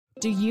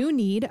Do you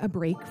need a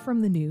break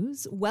from the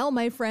news? Well,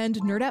 my friend,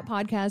 Nerdette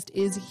Podcast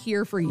is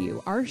here for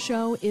you. Our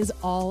show is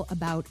all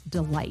about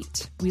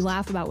delight. We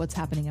laugh about what's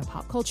happening in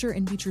pop culture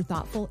and feature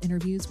thoughtful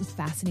interviews with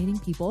fascinating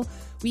people.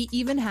 We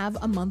even have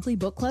a monthly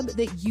book club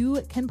that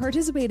you can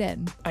participate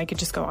in. I could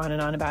just go on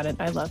and on about it.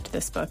 I loved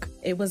this book.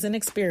 It was an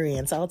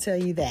experience, I'll tell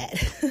you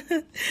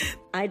that.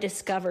 I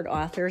discovered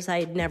authors I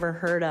had never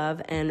heard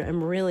of, and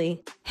I'm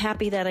really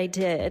happy that I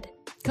did.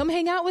 Come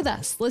hang out with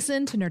us.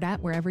 Listen to Nerdette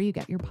wherever you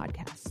get your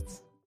podcasts.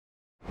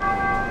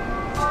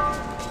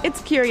 It's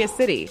Curious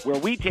City, where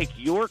we take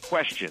your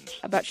questions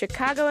about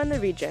Chicago and the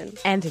region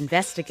and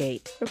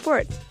investigate,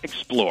 report,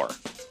 explore.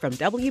 From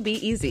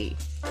WBEZ.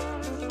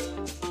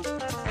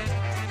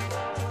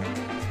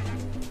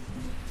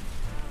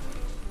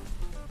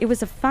 It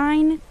was a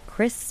fine,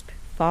 crisp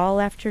fall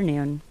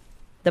afternoon.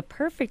 The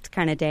perfect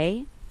kind of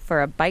day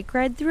for a bike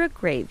ride through a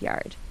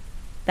graveyard.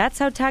 That's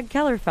how Todd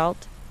Keller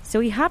felt. So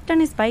he hopped on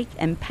his bike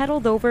and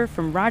pedaled over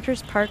from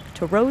Rogers Park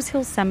to Rose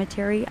Hill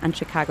Cemetery on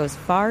Chicago's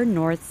far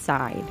north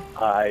side.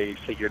 I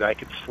figured I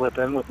could slip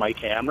in with my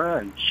camera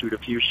and shoot a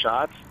few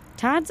shots.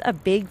 Todd's a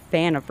big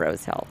fan of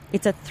Rose Hill.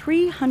 It's a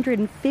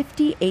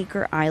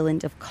 350-acre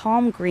island of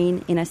calm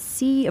green in a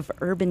sea of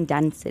urban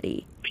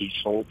density.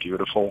 Peaceful,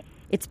 beautiful.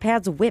 Its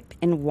paths whip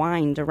and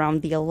wind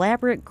around the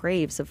elaborate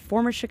graves of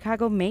former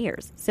Chicago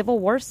mayors, Civil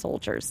War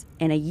soldiers,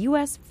 and a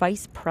U.S.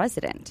 vice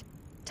president.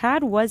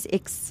 Todd was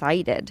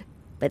excited.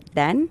 But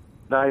then?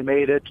 I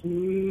made it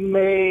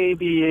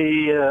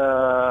maybe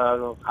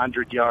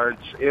 100 yards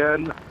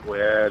in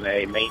when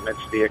a maintenance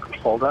vehicle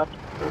pulled up.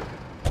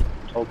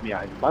 Told me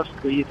I must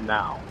leave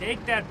now.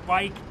 Take that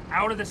bike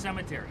out of the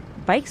cemetery.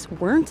 Bikes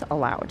weren't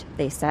allowed,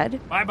 they said.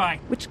 Bye-bye.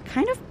 Which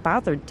kind of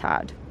bothered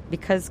Todd,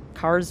 because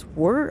cars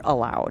were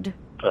allowed.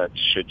 But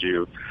should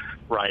you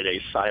ride a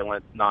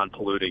silent,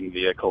 non-polluting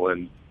vehicle,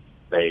 and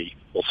they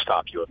will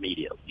stop you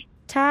immediately.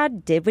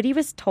 Todd did what he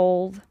was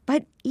told,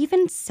 but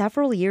even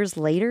several years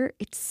later,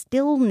 it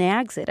still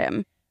nags at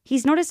him.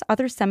 He's noticed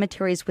other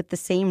cemeteries with the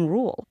same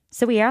rule.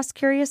 So he asked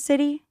Curious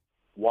City,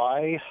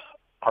 why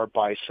are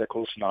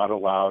bicycles not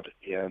allowed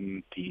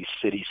in the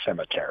city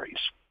cemeteries?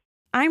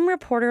 I'm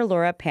reporter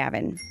Laura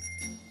Pavin.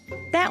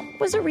 That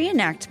was a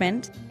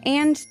reenactment,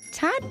 and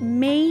Todd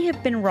may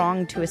have been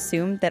wrong to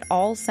assume that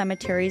all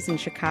cemeteries in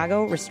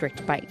Chicago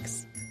restrict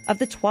bikes. Of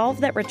the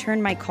 12 that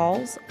returned my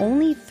calls,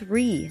 only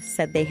 3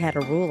 said they had a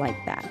rule like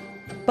that.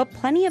 But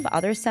plenty of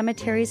other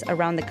cemeteries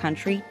around the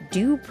country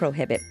do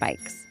prohibit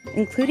bikes,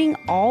 including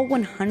all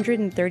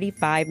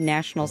 135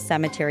 national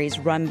cemeteries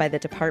run by the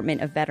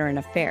Department of Veteran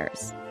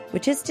Affairs,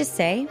 which is to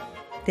say,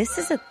 this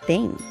is a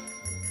thing.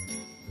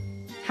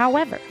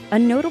 However, a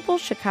notable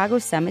Chicago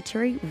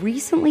cemetery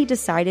recently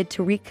decided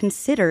to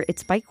reconsider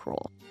its bike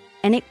rule,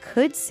 and it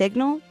could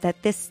signal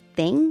that this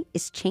thing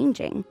is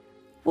changing.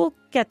 We'll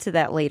get to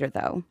that later,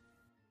 though.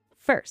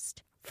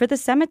 First, for the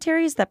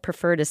cemeteries that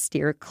prefer to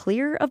steer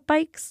clear of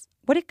bikes,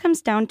 what it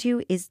comes down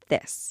to is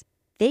this.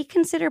 They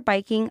consider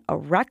biking a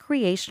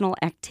recreational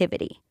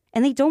activity,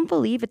 and they don't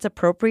believe it's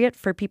appropriate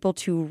for people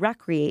to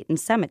recreate in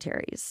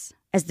cemeteries.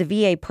 As the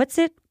VA puts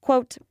it,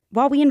 quote,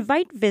 while we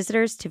invite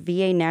visitors to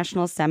VA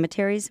national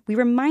cemeteries, we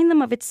remind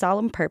them of its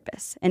solemn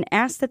purpose and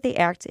ask that they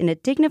act in a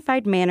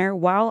dignified manner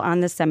while on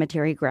the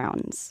cemetery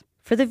grounds.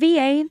 For the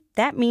VA,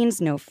 that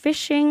means no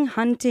fishing,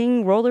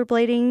 hunting,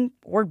 rollerblading,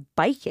 or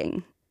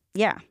biking.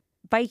 Yeah,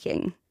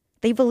 biking.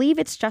 They believe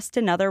it's just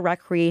another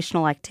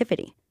recreational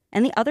activity.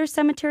 And the other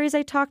cemeteries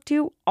I talk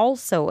to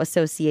also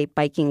associate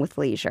biking with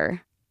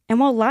leisure. And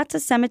while lots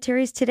of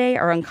cemeteries today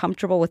are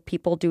uncomfortable with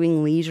people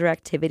doing leisure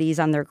activities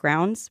on their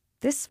grounds,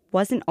 this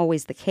wasn't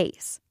always the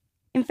case.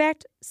 In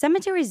fact,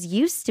 cemeteries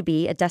used to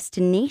be a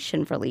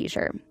destination for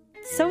leisure.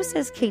 So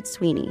says Kate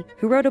Sweeney,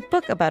 who wrote a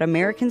book about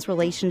Americans'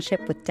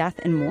 relationship with death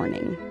and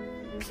mourning.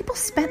 People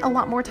spent a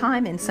lot more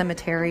time in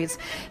cemeteries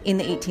in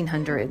the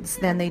 1800s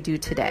than they do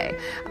today.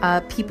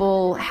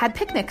 People had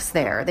picnics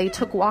there. They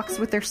took walks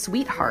with their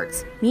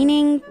sweethearts.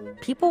 Meaning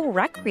people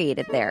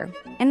recreated there.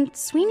 And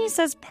Sweeney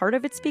says part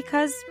of it's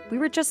because we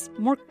were just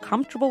more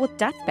comfortable with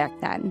death back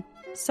then.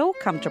 So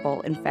comfortable,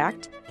 in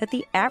fact, that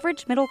the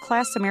average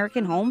middle-class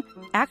American home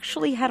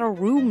actually had a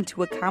room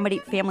to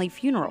accommodate family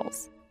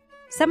funerals.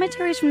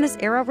 Cemeteries from this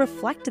era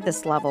reflected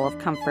this level of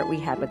comfort we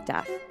had with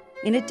death.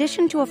 In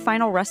addition to a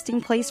final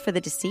resting place for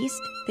the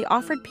deceased, they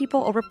offered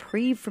people a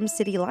reprieve from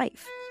city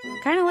life,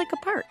 kind of like a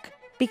park.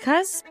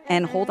 Because,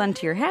 and hold on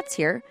to your hats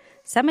here,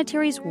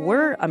 cemeteries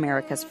were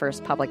America's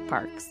first public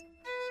parks.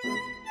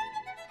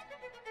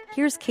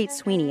 Here's Kate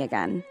Sweeney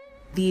again.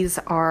 These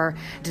are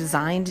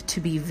designed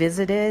to be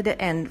visited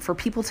and for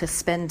people to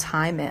spend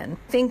time in.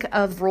 Think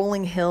of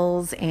rolling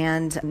hills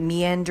and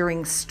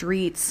meandering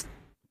streets.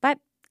 But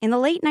in the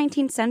late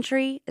 19th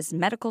century, as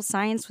medical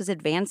science was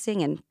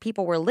advancing and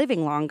people were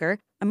living longer,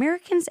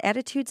 Americans'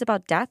 attitudes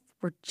about death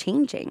were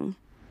changing.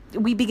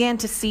 We began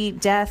to see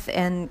death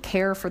and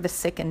care for the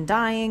sick and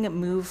dying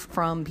move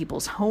from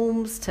people's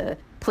homes to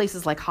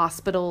places like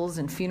hospitals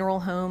and funeral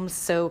homes.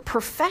 So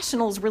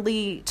professionals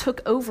really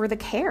took over the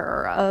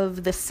care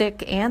of the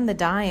sick and the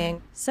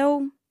dying.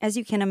 So as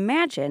you can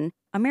imagine,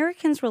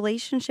 Americans'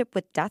 relationship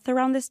with death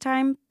around this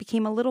time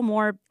became a little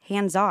more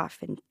hands-off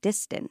and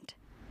distant.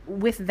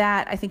 With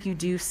that, I think you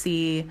do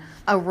see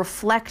a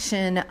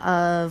reflection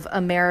of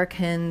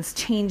Americans'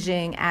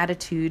 changing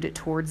attitude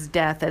towards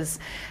death as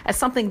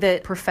something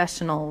that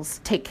professionals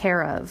take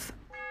care of.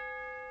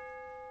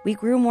 We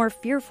grew more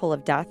fearful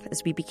of death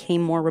as we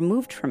became more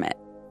removed from it.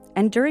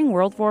 And during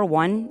World War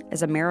I,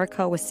 as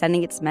America was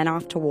sending its men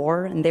off to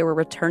war and they were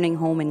returning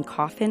home in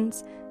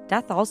coffins,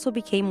 death also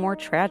became more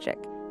tragic,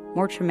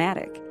 more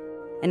traumatic,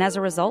 and as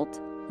a result,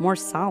 more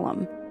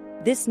solemn.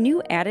 This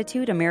new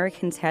attitude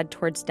Americans had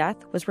towards death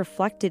was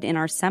reflected in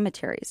our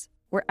cemeteries,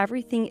 where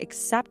everything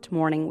except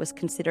mourning was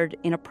considered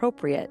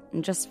inappropriate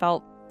and just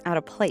felt out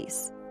of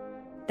place.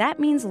 That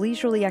means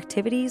leisurely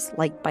activities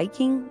like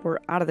biking were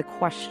out of the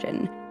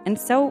question, and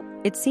so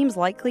it seems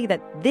likely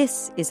that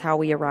this is how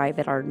we arrive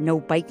at our no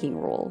biking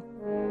rule.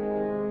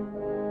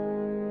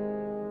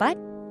 But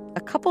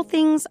a couple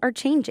things are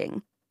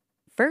changing.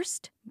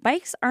 First,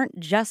 bikes aren't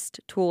just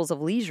tools of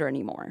leisure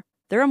anymore.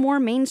 They're a more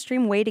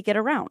mainstream way to get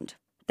around.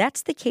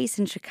 That's the case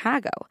in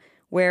Chicago,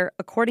 where,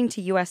 according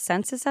to U.S.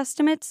 Census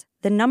estimates,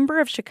 the number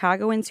of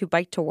Chicagoans who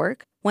bike to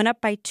work went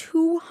up by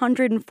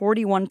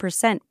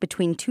 241%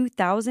 between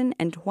 2000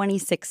 and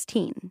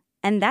 2016.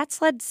 And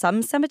that's led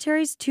some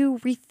cemeteries to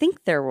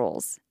rethink their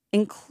rules,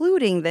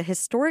 including the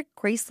historic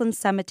Graceland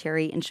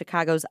Cemetery in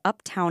Chicago's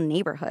Uptown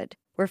neighborhood,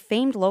 where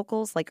famed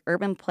locals like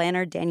urban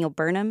planner Daniel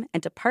Burnham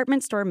and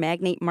department store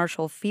magnate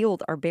Marshall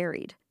Field are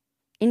buried.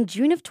 In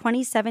June of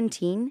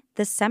 2017,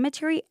 the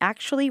cemetery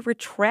actually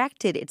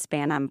retracted its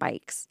ban on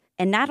bikes.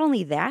 And not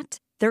only that,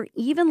 they're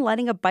even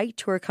letting a bike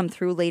tour come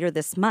through later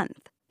this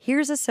month.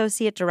 Here's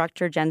Associate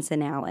Director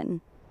Jensen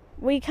Allen.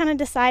 We kind of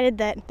decided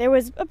that there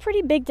was a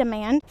pretty big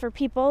demand for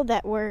people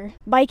that were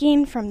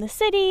biking from the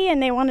city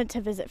and they wanted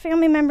to visit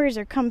family members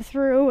or come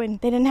through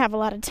and they didn't have a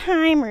lot of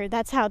time, or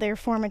that's how their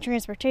form of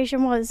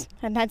transportation was,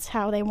 and that's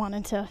how they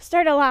wanted to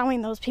start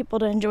allowing those people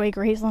to enjoy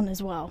Graceland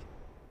as well.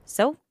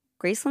 So,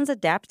 Graceland's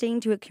adapting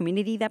to a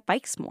community that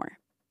bikes more.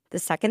 The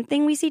second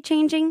thing we see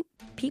changing,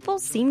 people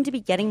seem to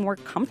be getting more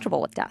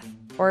comfortable with death.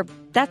 Or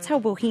that's how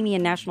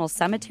Bohemian National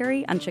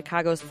Cemetery on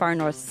Chicago's far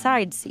north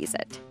side sees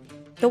it.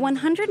 The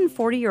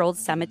 140-year-old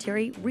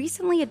cemetery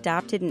recently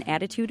adopted an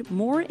attitude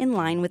more in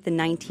line with the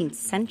 19th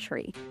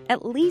century,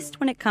 at least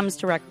when it comes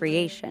to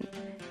recreation.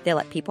 They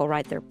let people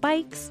ride their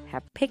bikes,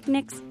 have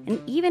picnics,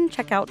 and even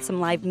check out some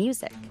live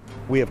music.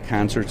 We have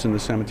concerts in the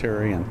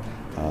cemetery, and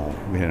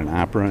we had an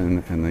opera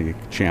in the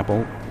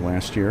chapel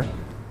last year.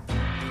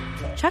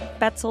 Chuck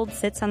Betzold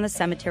sits on the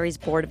cemetery's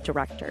board of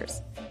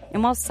directors.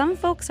 And while some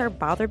folks are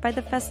bothered by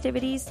the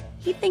festivities,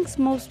 he thinks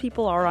most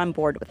people are on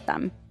board with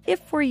them,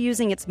 if we're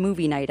using its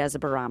movie night as a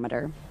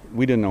barometer.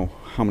 We didn't know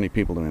how many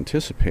people to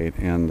anticipate,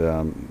 and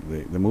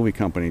the movie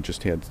company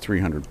just had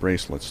 300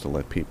 bracelets to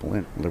let people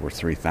in. There were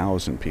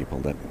 3,000 people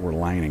that were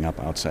lining up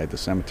outside the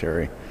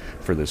cemetery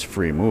for this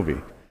free movie.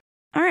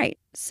 All right,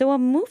 so a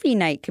movie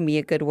night can be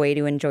a good way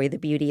to enjoy the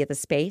beauty of the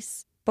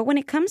space. But when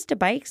it comes to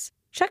bikes,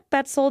 Chuck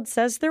Betzold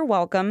says they're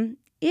welcome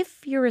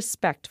if you're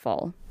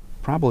respectful.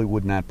 Probably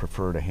would not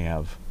prefer to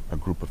have a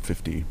group of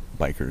 50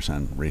 bikers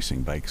on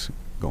racing bikes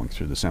going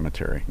through the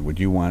cemetery. Would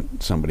you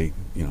want somebody,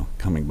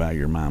 coming by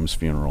your mom's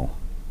funeral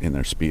in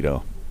their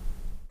Speedo?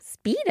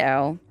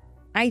 Speedo?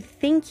 I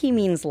think he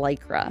means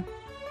Lycra.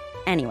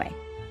 Anyway,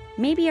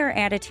 maybe our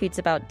attitudes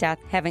about death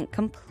haven't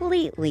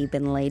completely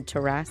been laid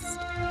to rest.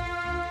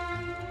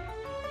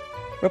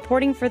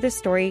 Reporting for this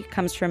story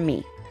comes from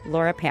me,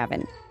 Laura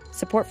Pavin.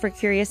 Support for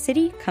Curious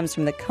City comes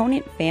from the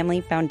Conant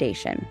Family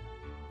Foundation.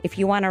 If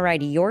you want to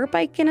ride your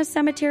bike in a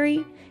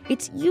cemetery,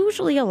 it's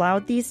usually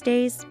allowed these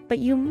days, but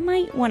you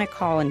might want to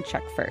call and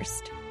check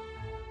first.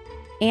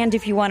 And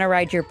if you want to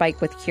ride your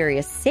bike with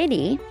Curious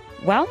City,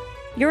 well,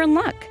 you're in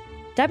luck.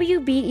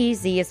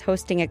 WBEZ is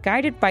hosting a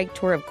guided bike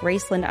tour of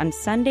Graceland on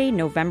Sunday,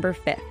 November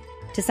 5th.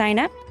 To sign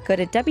up, go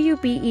to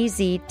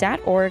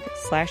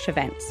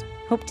wbez.org/events.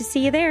 Hope to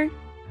see you there.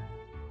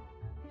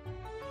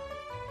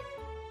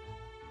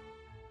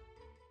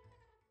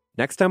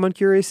 Next time on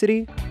Curious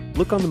City,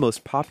 look on the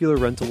most popular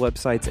rental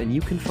websites and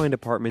you can find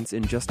apartments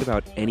in just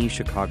about any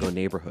Chicago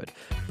neighborhood,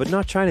 but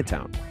not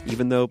Chinatown,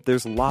 even though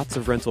there's lots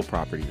of rental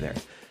property there.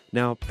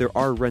 Now, there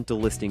are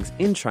rental listings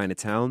in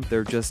Chinatown,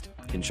 they're just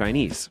in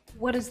Chinese.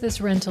 What does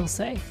this rental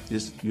say?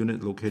 This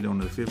unit located on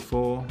the 5th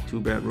floor,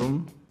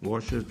 2-bedroom,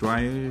 washers,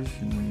 dryers,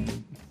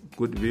 and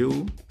good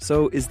view.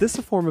 So is this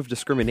a form of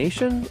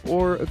discrimination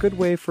or a good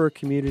way for a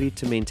community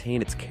to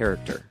maintain its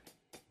character?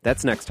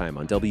 That's next time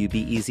on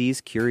WBEZ's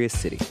Curious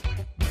City.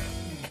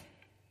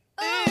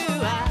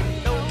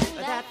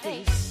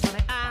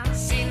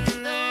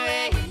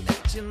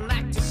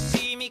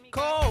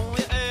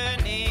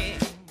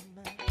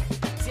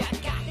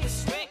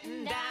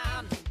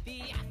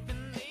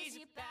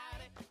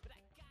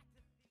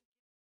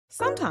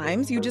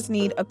 sometimes you just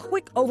need a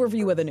quick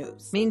overview of the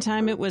news.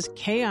 Meantime, it was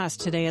chaos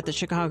today at the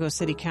Chicago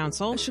City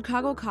Council. A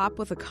Chicago cop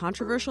with a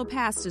controversial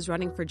past is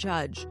running for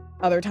judge.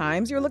 Other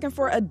times, you're looking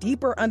for a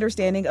deeper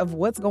understanding of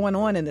what's going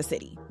on in the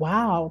city.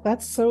 Wow,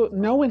 that's so...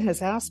 No one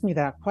has asked me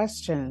that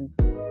question.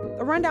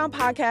 The Rundown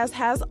podcast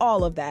has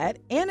all of that,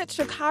 and it's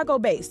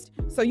Chicago-based,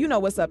 so you know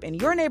what's up in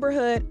your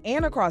neighborhood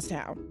and across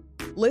town.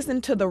 Listen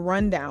to The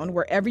Rundown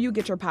wherever you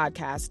get your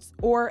podcasts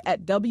or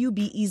at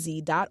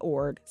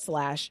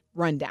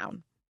wbez.org/rundown.